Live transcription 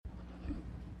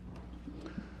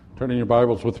Turning your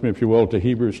Bibles with me, if you will, to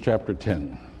Hebrews chapter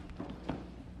 10.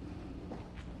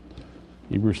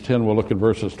 Hebrews 10, we'll look at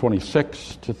verses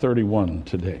 26 to 31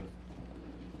 today.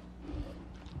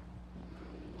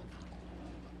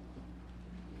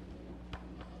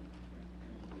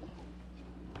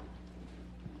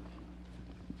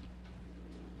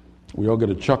 We all get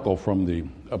a chuckle from the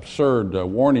absurd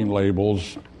warning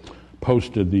labels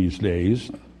posted these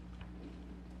days.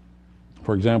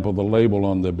 For example, the label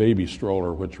on the baby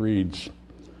stroller, which reads,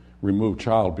 "Remove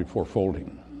child before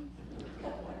folding."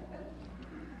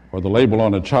 Or the label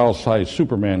on a child-sized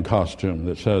Superman costume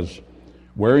that says,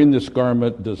 "Wearing this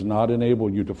garment does not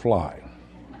enable you to fly."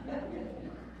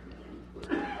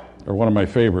 Or one of my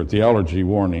favorite, the allergy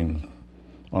warning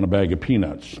on a bag of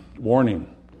peanuts. "Warning,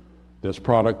 this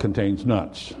product contains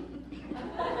nuts."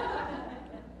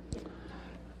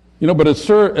 But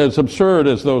as absurd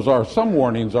as those are, some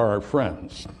warnings are our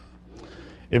friends.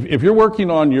 If you're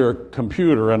working on your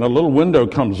computer and a little window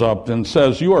comes up and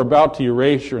says, "You are about to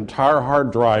erase your entire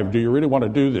hard drive, do you really want to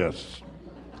do this?"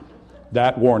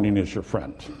 That warning is your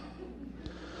friend.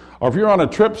 Or if you're on a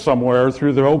trip somewhere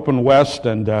through the open West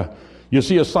and you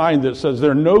see a sign that says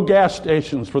there are no gas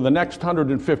stations for the next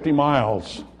 150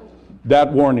 miles,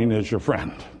 that warning is your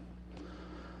friend.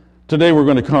 Today we're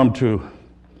going to come to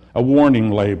a warning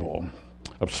label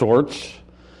of sorts,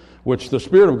 which the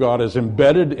Spirit of God has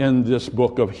embedded in this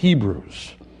book of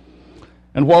Hebrews.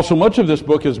 And while so much of this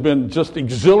book has been just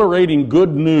exhilarating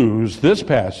good news, this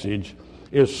passage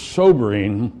is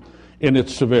sobering in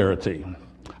its severity.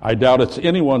 I doubt it's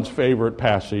anyone's favorite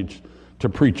passage to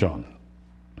preach on.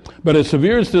 But as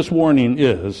severe as this warning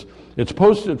is, it's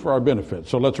posted for our benefit.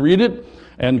 So let's read it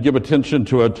and give attention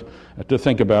to it, to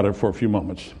think about it for a few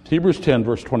moments. Hebrews 10,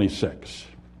 verse 26.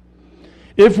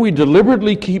 "If we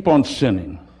deliberately keep on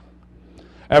sinning,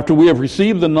 after we have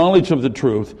received the knowledge of the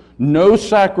truth, no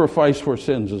sacrifice for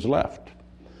sins is left,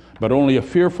 but only a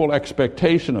fearful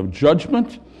expectation of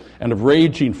judgment and of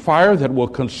raging fire that will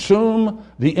consume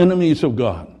the enemies of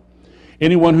God.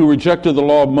 Anyone who rejected the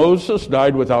law of Moses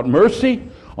died without mercy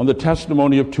on the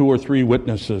testimony of 2 or 3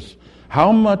 witnesses.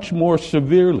 How much more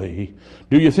severely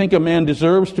do you think a man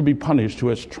deserves to be punished who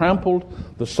has trampled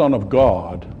the Son of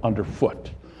God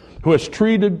underfoot, who has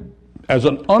treated as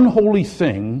an unholy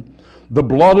thing the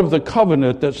blood of the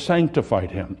covenant that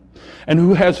sanctified him, and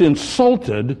who has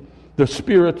insulted the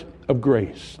Spirit of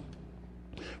grace?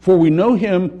 For we know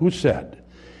him who said,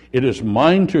 'It is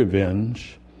mine to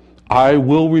avenge, I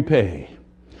will repay.'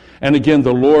 And again,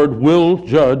 the Lord will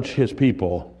judge his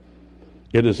people.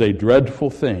 It is a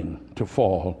dreadful thing to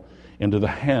fall into the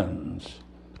hands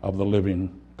of the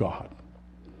living God."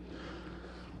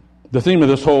 The theme of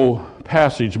this whole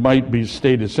passage might be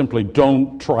stated simply,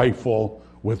 don't trifle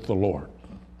with the Lord.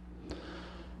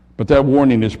 But that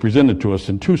warning is presented to us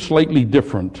in 2 slightly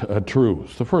different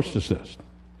truths. The first is this: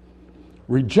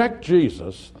 reject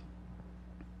Jesus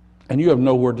and you have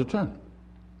nowhere to turn.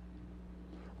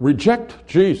 Reject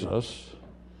Jesus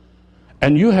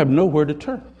and you have nowhere to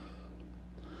turn.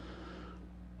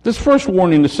 This first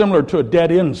warning is similar to a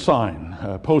dead-end sign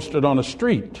posted on a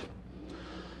street.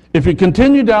 If you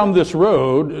continue down this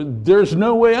road, there's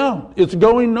no way out. It's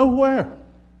going nowhere.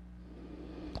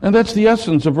 And that's the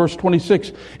essence of verse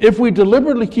 26. If we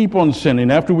deliberately keep on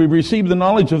sinning after we receive the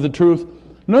knowledge of the truth,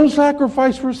 no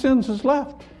sacrifice for sins is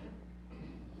left.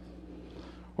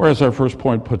 Or as our first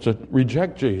point puts it,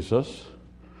 reject Jesus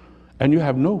and you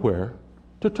have nowhere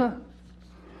to turn.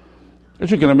 As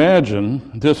you can imagine,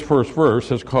 this first verse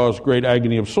has caused great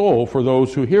agony of soul for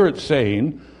those who hear it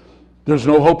saying, "There's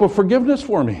no hope of forgiveness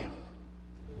for me.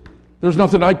 There's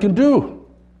nothing I can do."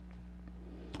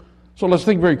 So let's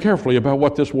think very carefully about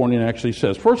what this warning actually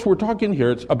says. First, we're talking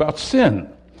here about sin.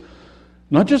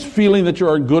 Not just feeling that you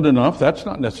are good enough, that's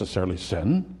not necessarily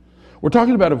sin. We're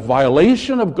talking about a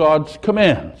violation of God's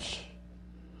commands.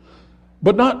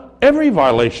 But not every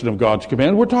violation of God's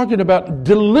command. We're talking about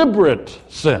deliberate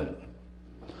sin.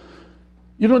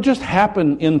 You don't just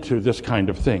happen into this kind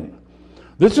of thing.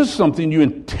 This is something you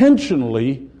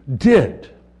intentionally did.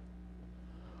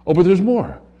 Oh, but there's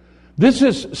more. This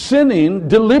is sinning,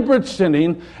 deliberate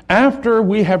sinning, after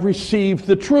we have received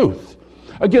the truth.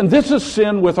 Again, this is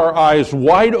sin with our eyes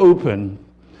wide open.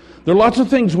 There are lots of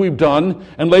things we've done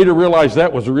and later realize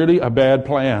that was really a bad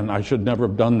plan. I should never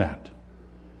have done that.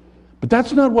 But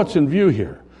that's not what's in view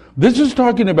here. This is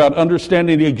talking about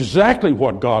understanding exactly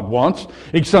what God wants.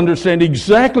 It's understanding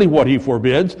exactly what he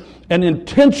forbids and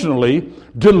intentionally,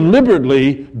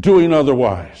 deliberately doing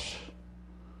otherwise.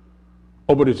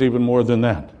 Oh, but it's even more than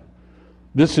that.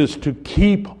 This is to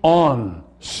keep on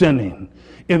sinning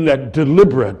in that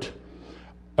deliberate,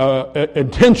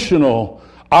 intentional,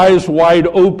 eyes wide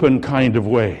open kind of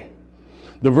way.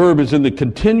 The verb is in the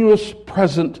continuous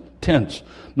present tense,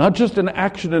 not just an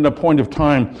action in a point of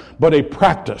time, but a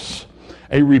practice,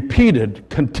 a repeated,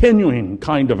 continuing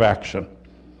kind of action.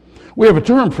 We have a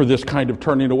term for this kind of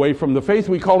turning away from the faith.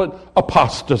 We call it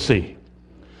apostasy.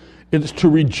 It's to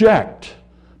reject,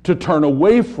 to turn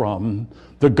away from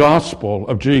the gospel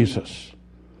of Jesus.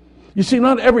 You see,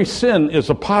 not every sin is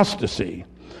apostasy.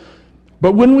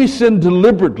 But when we sin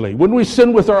deliberately, when we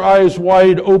sin with our eyes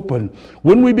wide open,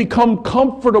 when we become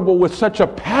comfortable with such a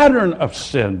pattern of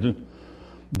sin,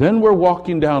 then we're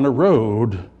walking down a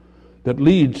road that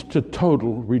leads to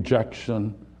total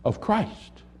rejection of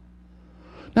Christ.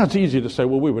 Now, it's easy to say,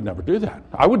 well, we would never do that.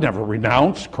 I would never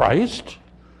renounce Christ.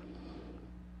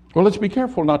 Well, let's be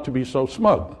careful not to be so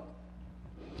smug.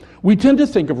 We tend to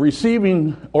think of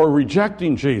receiving or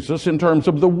rejecting Jesus in terms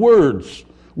of the words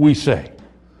we say.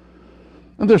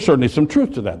 And there's certainly some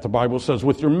truth to that. The Bible says,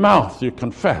 with your mouth you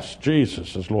confess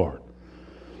Jesus is Lord.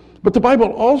 But the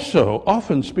Bible also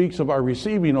often speaks of our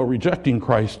receiving or rejecting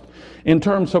Christ in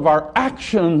terms of our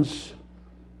actions,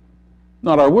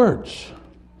 not our words.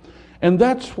 And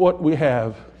that's what we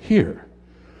have here.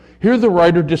 Here the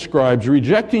writer describes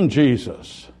rejecting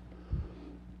Jesus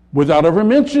without ever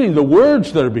mentioning the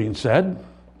words that are being said.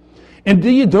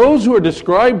 Indeed, those who are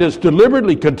described as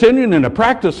deliberately continuing in a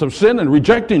practice of sin and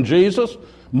rejecting Jesus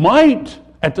might,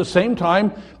 at the same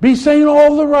time, be saying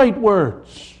all the right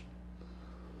words.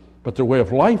 But their way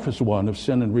of life is one of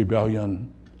sin and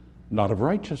rebellion, not of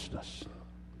righteousness.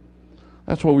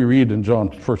 That's what we read in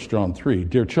 1 John 3.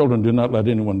 Dear children, do not let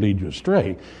anyone lead you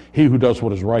astray. He who does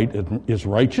what is right is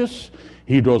righteous.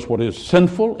 He who does what is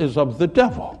sinful is of the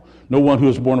devil. No one who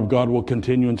is born of God will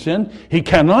continue in sin. He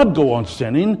cannot go on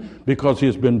sinning because he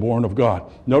has been born of God.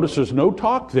 Notice there's no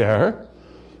talk there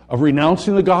of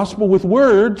renouncing the gospel with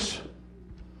words,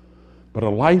 but a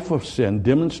life of sin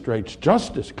demonstrates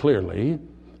just as clearly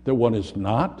that one is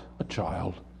not a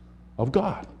child of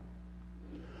God.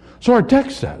 So our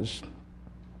text says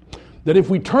that if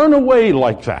we turn away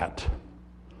like that,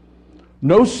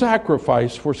 no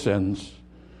sacrifice for sins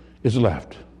is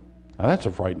left. Now that's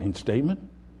a frightening statement.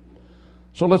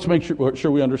 So let's make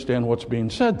sure we understand what's being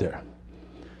said there.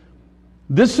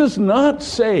 This is not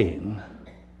saying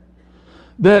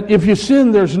that if you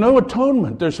sin, there's no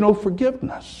atonement, there's no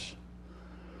forgiveness.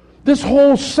 This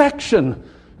whole section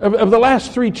of the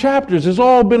last 3 chapters has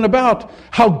all been about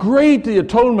how great the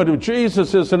atonement of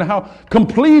Jesus is and how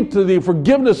complete the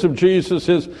forgiveness of Jesus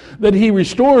is, that he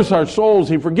restores our souls,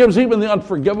 he forgives even the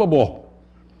unforgivable.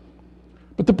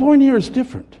 But the point here is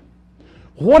different.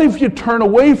 What if you turn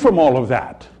away from all of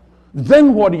that?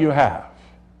 Then what do you have?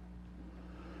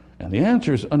 And the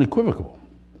answer is unequivocal.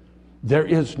 There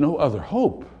is no other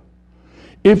hope.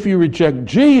 If you reject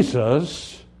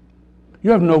Jesus, you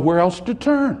have nowhere else to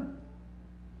turn.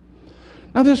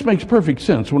 Now this makes perfect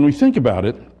sense when we think about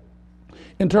it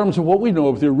in terms of what we know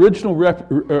of the original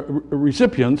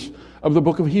recipients of the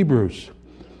book of Hebrews.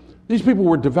 These people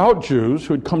were devout Jews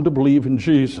who had come to believe in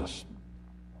Jesus.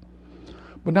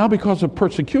 But now because of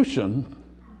persecution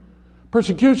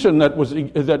that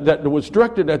was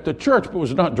directed at the church but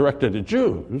was not directed at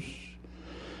Jews,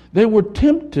 they were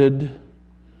tempted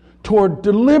toward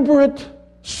deliberate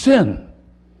sin.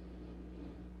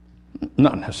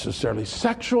 Not necessarily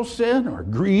sexual sin or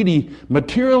greedy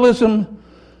materialism,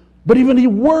 but even a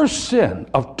worse sin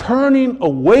of turning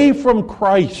away from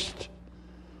Christ.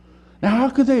 Now, how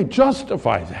could they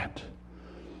justify that?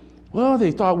 Well,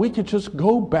 they thought we could just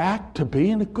go back to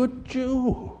being a good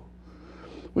Jew.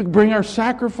 We can bring our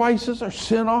sacrifices, our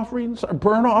sin offerings, our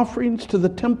burnt offerings to the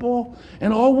temple,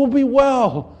 and all will be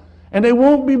well. And they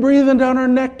won't be breathing down our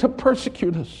neck to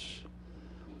persecute us.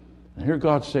 And here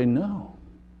God's saying, no.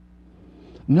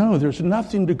 No, there's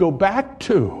nothing to go back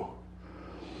to.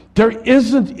 There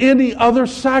isn't any other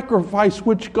sacrifice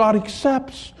which God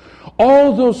accepts.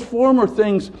 All those former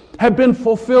things have been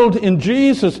fulfilled in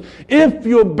Jesus. If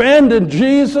you abandon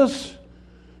Jesus,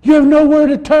 you have nowhere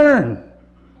to turn.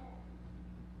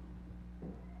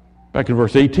 Back in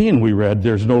verse 18 we read,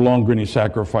 there's no longer any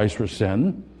sacrifice for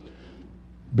sin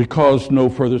because no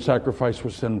further sacrifice for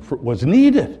sin was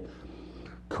needed.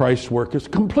 Christ's work is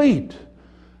complete.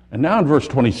 And now in verse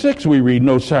 26 we read,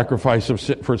 no sacrifice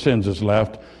for sins is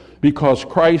left because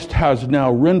Christ has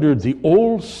now rendered the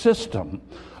old system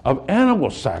of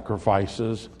animal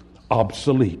sacrifices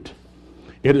obsolete.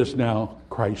 It is now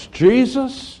Christ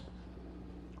Jesus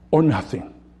or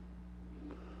nothing.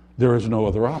 There is no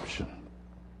other option.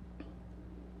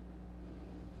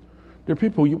 Dear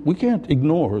people, we can't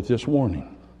ignore this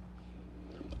warning.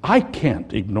 I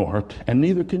can't ignore it, and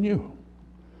neither can you.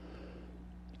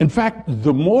 In fact,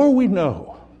 the more we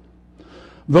know,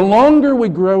 the longer we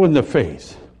grow in the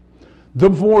faith, the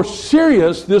more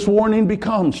serious this warning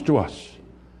becomes to us.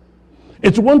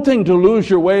 It's one thing to lose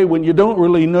your way when you don't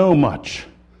really know much,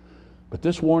 but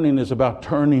this warning is about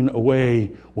turning away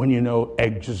when you know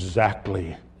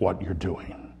exactly what you're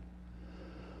doing.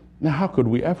 Now, how could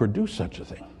we ever do such a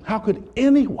thing? How could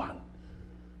anyone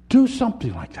do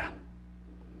something like that?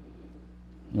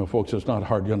 No, folks, it's not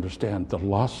hard to understand. The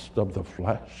lust of the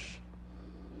flesh,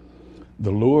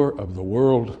 the lure of the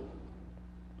world,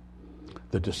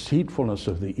 the deceitfulness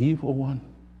of the evil one.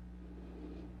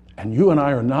 And you and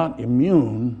I are not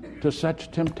immune to such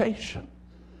temptation.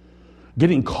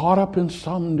 Getting caught up in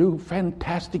some new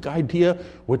fantastic idea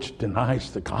which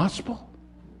denies the gospel.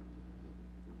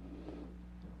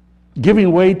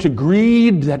 Giving way to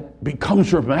greed that becomes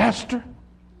your master.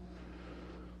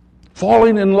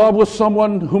 Falling in love with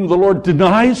someone whom the Lord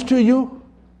denies to you.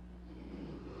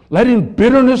 Letting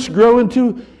bitterness grow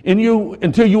in you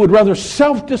until you would rather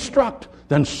self-destruct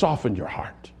than soften your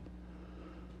heart.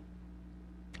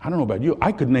 I don't know about you.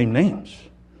 I could name names.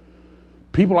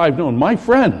 People I've known, my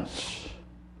friends,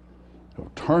 who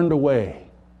have turned away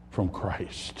from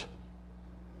Christ.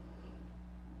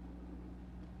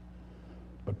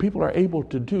 But people are able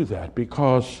to do that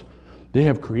because they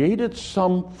have created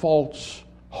some false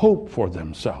hope for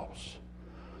themselves.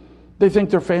 They think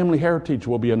their family heritage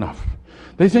will be enough.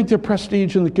 They think their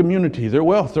prestige in the community, their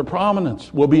wealth, their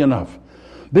prominence will be enough.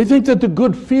 They think that the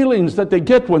good feelings that they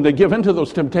get when they give into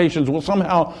those temptations will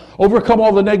somehow overcome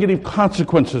all the negative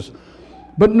consequences.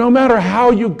 But no matter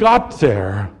how you got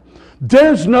there,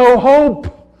 there's no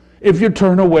hope if you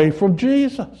turn away from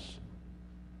Jesus.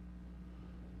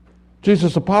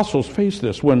 Jesus' apostles faced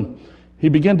this when he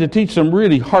began to teach some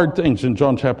really hard things in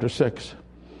John chapter 6.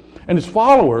 And his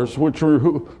followers, which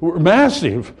were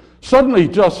massive, suddenly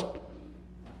just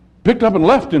picked up and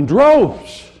left in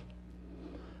droves.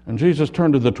 And Jesus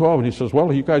turned to the 12 and he says, well,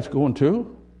 are you guys going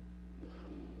too?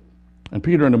 And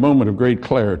Peter, in a moment of great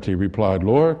clarity, replied,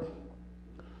 Lord,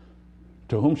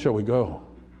 to whom shall we go?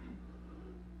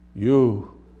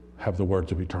 You have the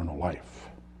words of eternal life.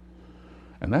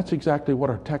 And that's exactly what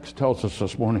our text tells us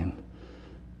this morning.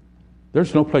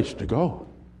 There's no place to go.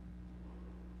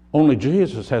 Only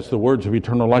Jesus has the words of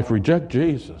eternal life. Reject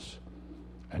Jesus,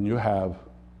 and you have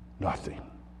nothing.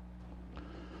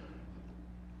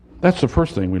 That's the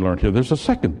first thing we learned here. There's a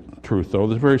second truth, though,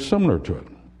 that's very similar to it.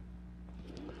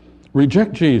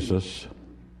 Reject Jesus,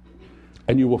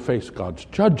 and you will face God's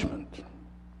judgment.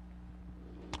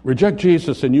 Reject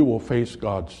Jesus, and you will face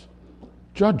God's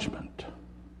judgment.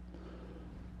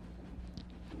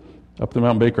 Up the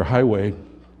Mount Baker Highway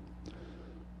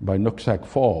by Nooksack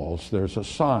Falls, there's a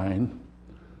sign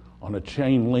on a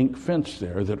chain link fence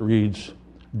there that reads,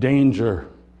 danger,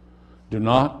 do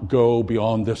not go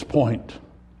beyond this point.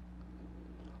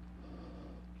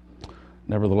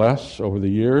 Nevertheless, over the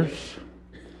years,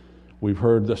 we've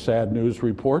heard the sad news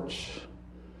reports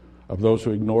of those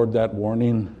who ignored that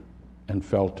warning and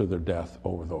fell to their death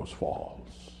over those falls.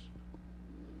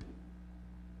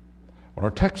 Well,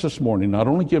 our text this morning not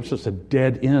only gives us a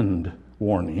dead-end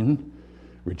warning,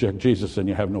 reject Jesus and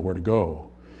you have nowhere to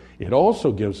go, it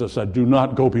also gives us a do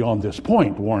not go beyond this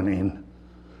point warning.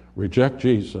 Reject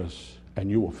Jesus and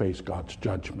you will face God's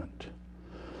judgment.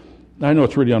 Now, I know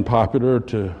it's really unpopular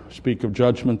to speak of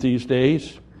judgment these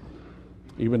days.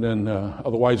 Even in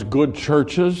otherwise good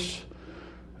churches,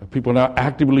 people now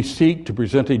actively seek to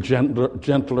present a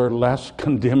gentler, less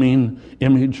condemning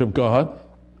image of God.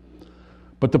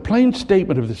 But the plain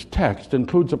statement of this text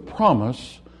includes a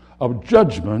promise of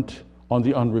judgment on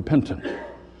the unrepentant.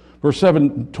 Verse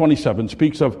 27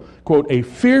 speaks of, quote, a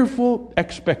fearful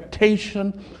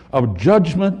expectation of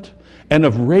judgment and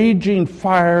of raging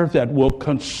fire that will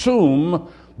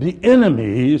consume the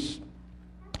enemies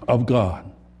of God.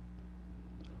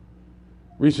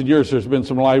 Recent years, there's been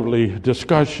some lively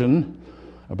discussion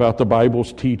about the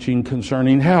Bible's teaching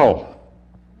concerning hell.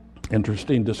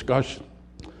 Interesting discussion.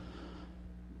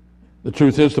 The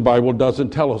truth is, the Bible doesn't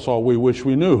tell us all we wish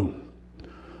we knew.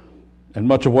 And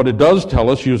much of what it does tell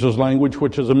us uses language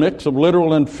which is a mix of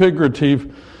literal and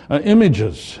figurative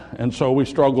images. And so we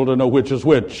struggle to know which is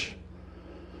which.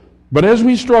 But as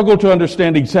we struggle to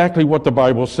understand exactly what the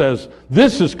Bible says,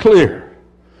 this is clear,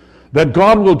 that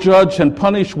God will judge and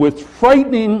punish with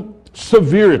frightening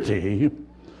severity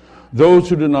those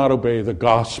who do not obey the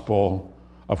gospel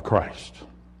of Christ.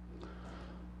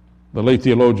 The late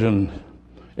theologian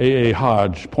A.A.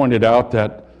 Hodge pointed out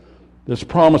that this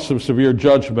promise of severe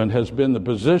judgment has been the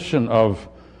position of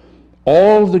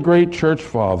all the great church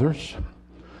fathers,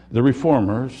 the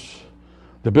reformers,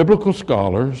 the biblical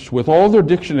scholars, with all their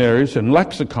dictionaries and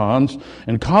lexicons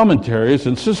and commentaries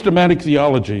and systematic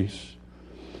theologies,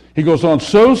 he goes on,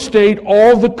 so state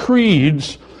all the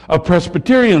creeds of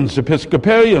Presbyterians,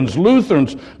 Episcopalians,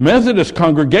 Lutherans, Methodists,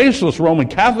 Congregationalists, Roman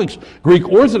Catholics, Greek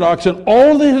Orthodox, and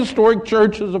all the historic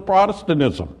churches of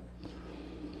Protestantism.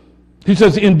 He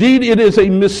says, indeed, it is a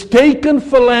mistaken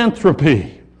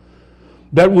philanthropy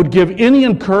that would give any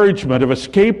encouragement of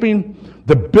escaping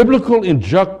the biblical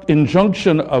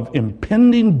injunction of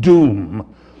impending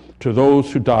doom to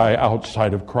those who die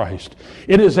outside of Christ.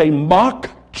 It is a mock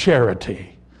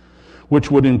charity which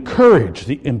would encourage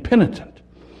the impenitent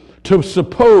to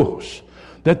suppose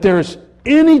that there is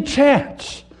any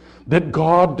chance that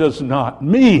God does not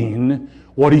mean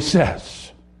what he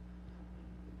says.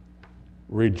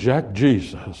 Reject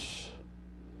Jesus,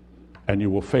 and you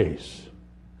will face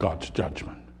God's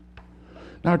judgment.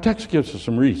 Now, our text gives us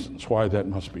some reasons why that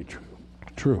must be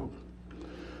true.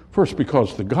 First,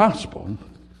 because the gospel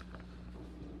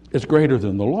is greater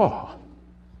than the law.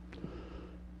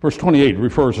 Verse 28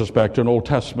 refers us back to an Old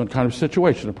Testament kind of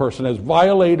situation. A person has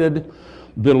violated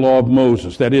the law of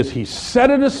Moses. That is, he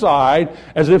set it aside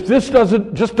as if this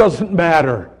just doesn't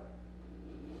matter.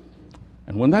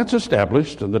 And when that's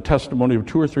established in the testimony of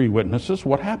 2 or 3 witnesses,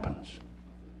 what happens?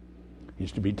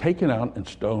 He's to be taken out and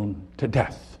stoned to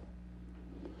death.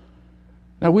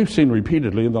 Now, we've seen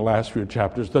repeatedly in the last few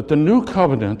chapters that the new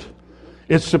covenant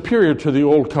is superior to the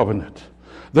old covenant.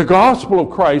 The gospel of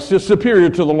Christ is superior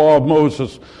to the law of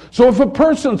Moses. So if a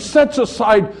person sets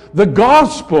aside the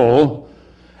gospel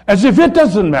as if it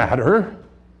doesn't matter,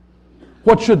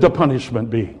 what should the punishment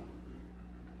be?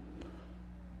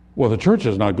 Well, the church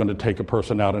is not going to take a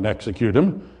person out and execute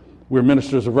him. We're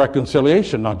ministers of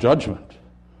reconciliation, not judgment.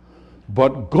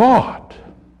 But God,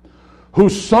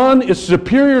 whose Son is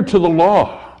superior to the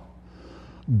law,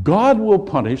 God will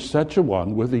punish such a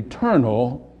one with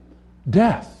eternal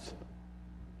death.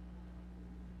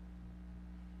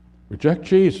 Reject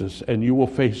Jesus, and you will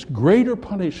face greater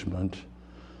punishment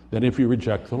than if you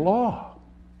reject the law.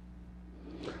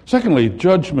 Secondly,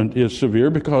 judgment is severe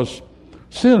because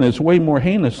sin is way more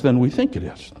heinous than we think it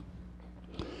is.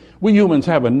 We humans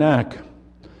have a knack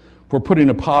for putting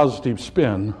a positive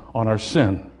spin on our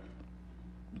sin.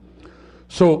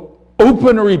 So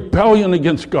open rebellion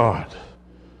against God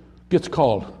gets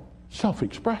called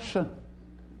self-expression.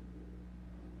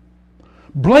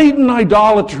 Blatant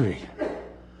idolatry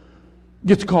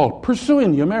gets called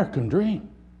pursuing the American dream.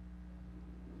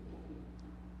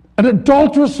 An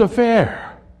adulterous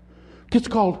affair gets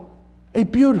called a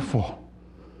beautiful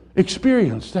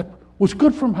experience that was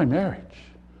good for my marriage.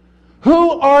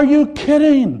 Who are you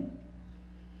kidding?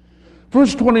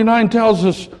 Verse 29 tells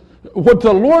us what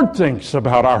the Lord thinks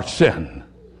about our sin.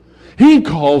 He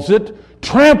calls it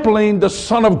trampling the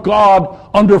Son of God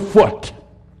underfoot.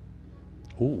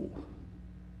 Ooh.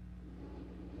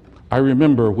 I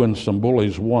remember when some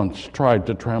bullies once tried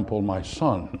to trample my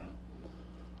son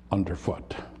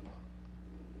underfoot.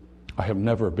 I have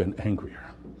never been angrier.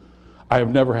 I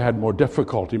have never had more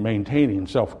difficulty maintaining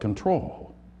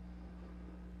self-control.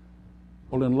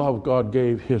 Well, in love, God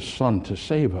gave his Son to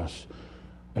save us.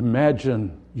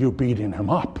 Imagine you beating him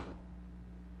up.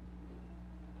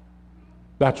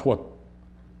 That's what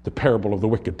the parable of the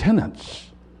wicked tenants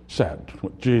said,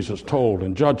 what Jesus told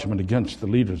in judgment against the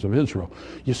leaders of Israel.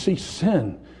 You see,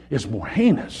 sin is more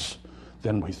heinous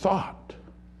than we thought.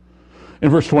 In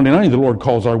verse 29, the Lord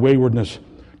calls our waywardness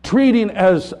treating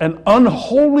as an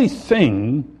unholy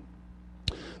thing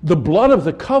the blood of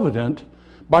the covenant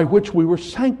by which we were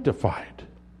sanctified.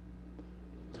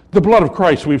 The blood of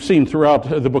Christ, we've seen throughout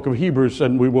the book of Hebrews,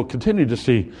 and we will continue to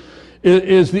see,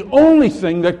 is the only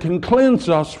thing that can cleanse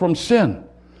us from sin.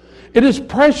 It is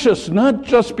precious not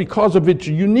just because of its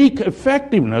unique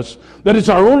effectiveness, that it's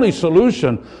our only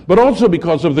solution, but also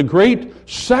because of the great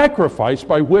sacrifice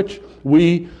by which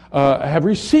we have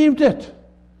received it.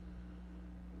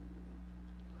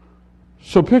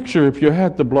 So picture if you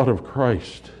had the blood of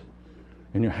Christ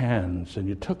in your hands and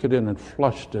you took it in and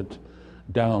flushed it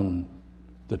down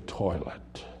the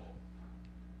toilet.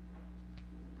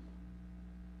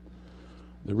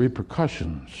 The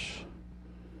repercussions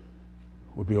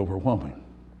would be overwhelming.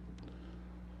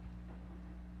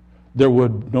 There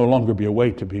would no longer be a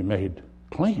way to be made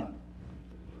clean.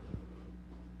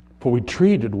 For we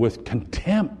treated with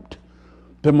contempt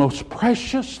the most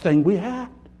precious thing we had.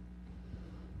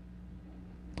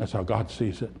 That's how God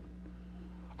sees it.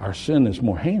 Our sin is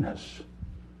more heinous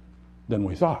than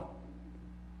we thought.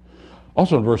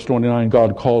 Also in verse 29,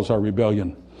 God calls our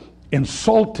rebellion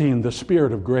insulting the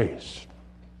Spirit of grace.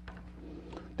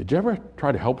 Did you ever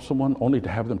try to help someone only to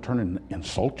have them turn and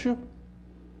insult you?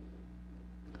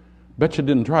 Bet you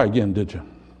didn't try again, did you?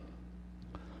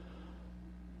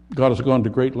 God has gone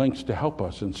to great lengths to help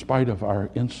us in spite of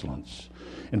our insolence.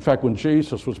 In fact, when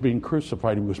Jesus was being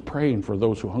crucified, he was praying for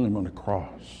those who hung him on the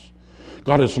cross.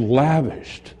 God has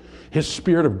lavished his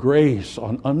spirit of grace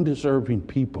on undeserving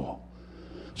people.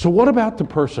 So what about the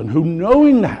person who,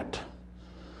 knowing that,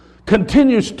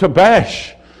 continues to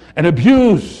bash and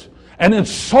abuse and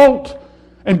insult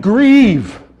and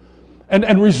grieve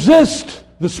and resist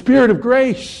the spirit of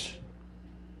grace?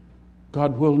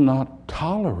 God will not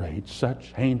tolerate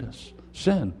such heinous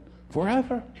sin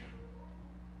forever.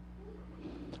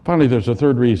 Finally, there's a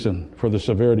third reason for the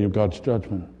severity of God's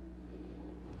judgment.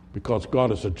 Because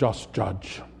God is a just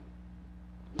judge.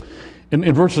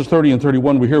 In verses 30 and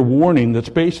 31, we hear warning that's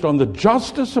based on the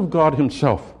justice of God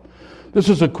himself. This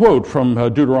is a quote from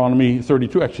Deuteronomy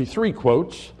 32, actually 3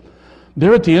 quotes.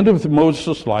 There at the end of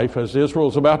Moses' life, as Israel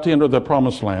is about to enter the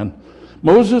promised land,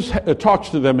 Moses talks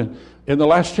to them in the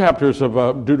last chapters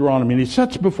of Deuteronomy, and he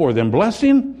sets before them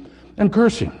blessing and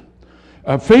cursing,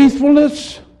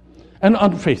 faithfulness and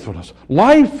unfaithfulness,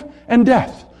 life and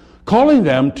death, calling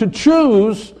them to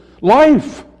choose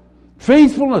life,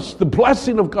 faithfulness, the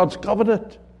blessing of God's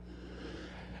covenant.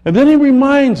 And then he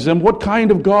reminds them what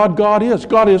kind of God God is.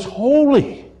 God is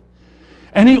holy.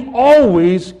 And he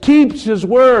always keeps his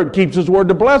word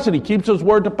to bless and he keeps his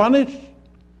word to punish.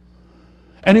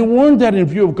 And he warned that in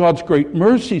view of God's great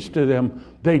mercies to them,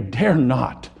 they dare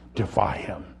not defy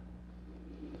him.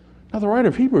 Now the writer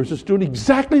of Hebrews is doing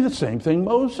exactly the same thing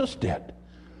Moses did.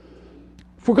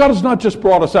 For God has not just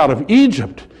brought us out of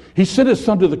Egypt, he sent his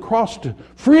son to the cross to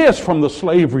free us from the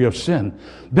slavery of sin.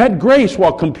 That grace,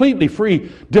 while completely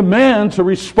free, demands a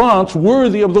response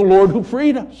worthy of the Lord who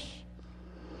freed us.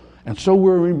 And so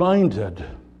we're reminded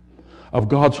of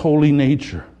God's holy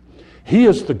nature. He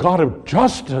is the God of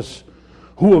justice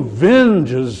who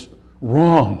avenges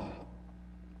wrong.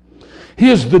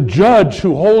 He is the judge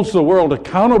who holds the world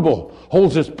accountable,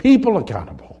 holds his people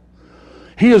accountable.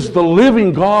 He is the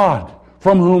living God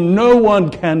from whom no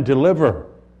one can deliver.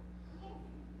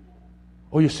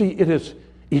 Oh, you see, it is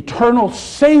eternal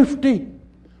safety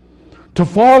to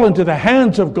fall into the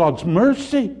hands of God's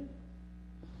mercy.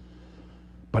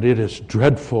 But it is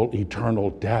dreadful eternal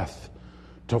death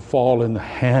to fall in the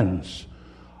hands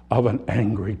of an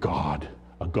angry God,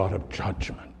 a God of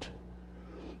judgment.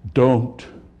 Don't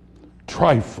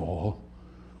trifle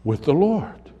with the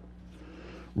Lord.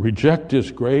 Reject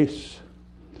his grace,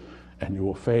 and you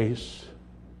will face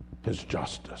his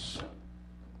justice.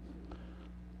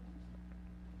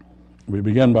 We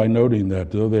begin by noting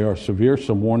that though they are severe,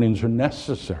 some warnings are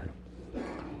necessary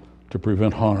to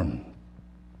prevent harm.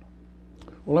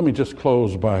 Well, let me just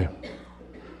close by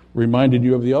reminding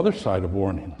you of the other side of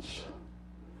warnings.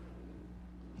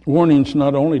 Warnings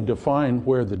not only define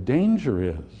where the danger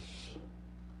is,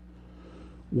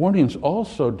 warnings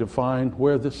also define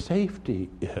where the safety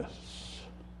is.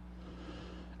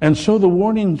 And so the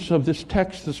warnings of this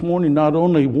text this morning not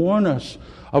only warn us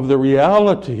of the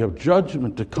reality of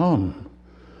judgment to come,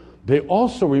 they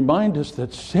also remind us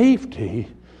that safety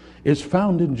is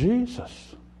found in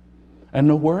Jesus and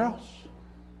nowhere else.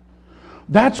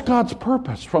 That's God's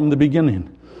purpose from the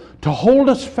beginning, to hold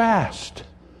us fast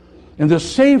in the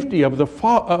safety of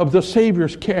the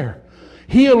Savior's care.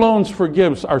 He alone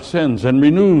forgives our sins and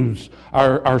renews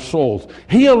our souls.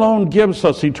 He alone gives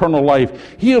us eternal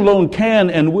life. He alone can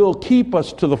and will keep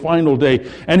us to the final day.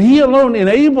 And he alone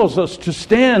enables us to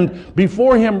stand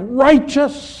before him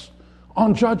righteous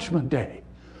on Judgment Day.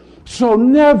 So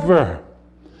never,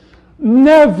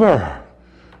 never,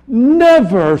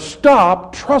 never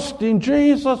stop trusting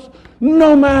Jesus,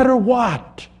 no matter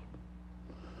what.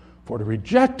 For to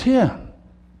reject him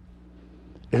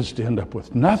is to end up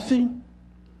with nothing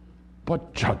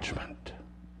but judgment.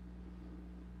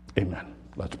 Amen.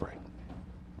 Let's pray.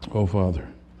 Oh, Father,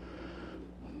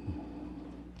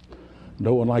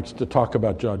 no one likes to talk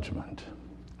about judgment.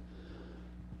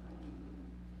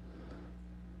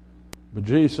 But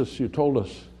Jesus, you told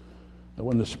us that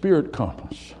when the Spirit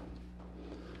comes,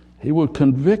 he will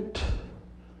convict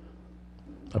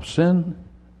of sin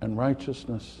and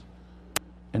righteousness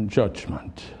and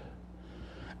judgment.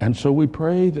 And so we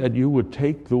pray that you would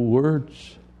take the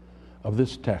words of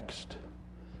this text,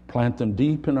 plant them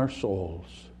deep in our souls,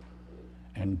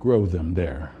 and grow them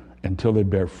there until they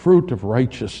bear fruit of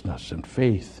righteousness and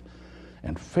faith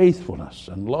and faithfulness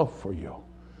and love for you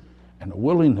and a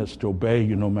willingness to obey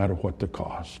you no matter what the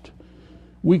cost.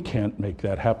 We can't make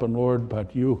that happen, Lord,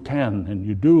 but you can and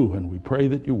you do, and we pray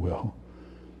that you will.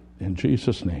 In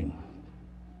Jesus' name,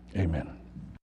 amen.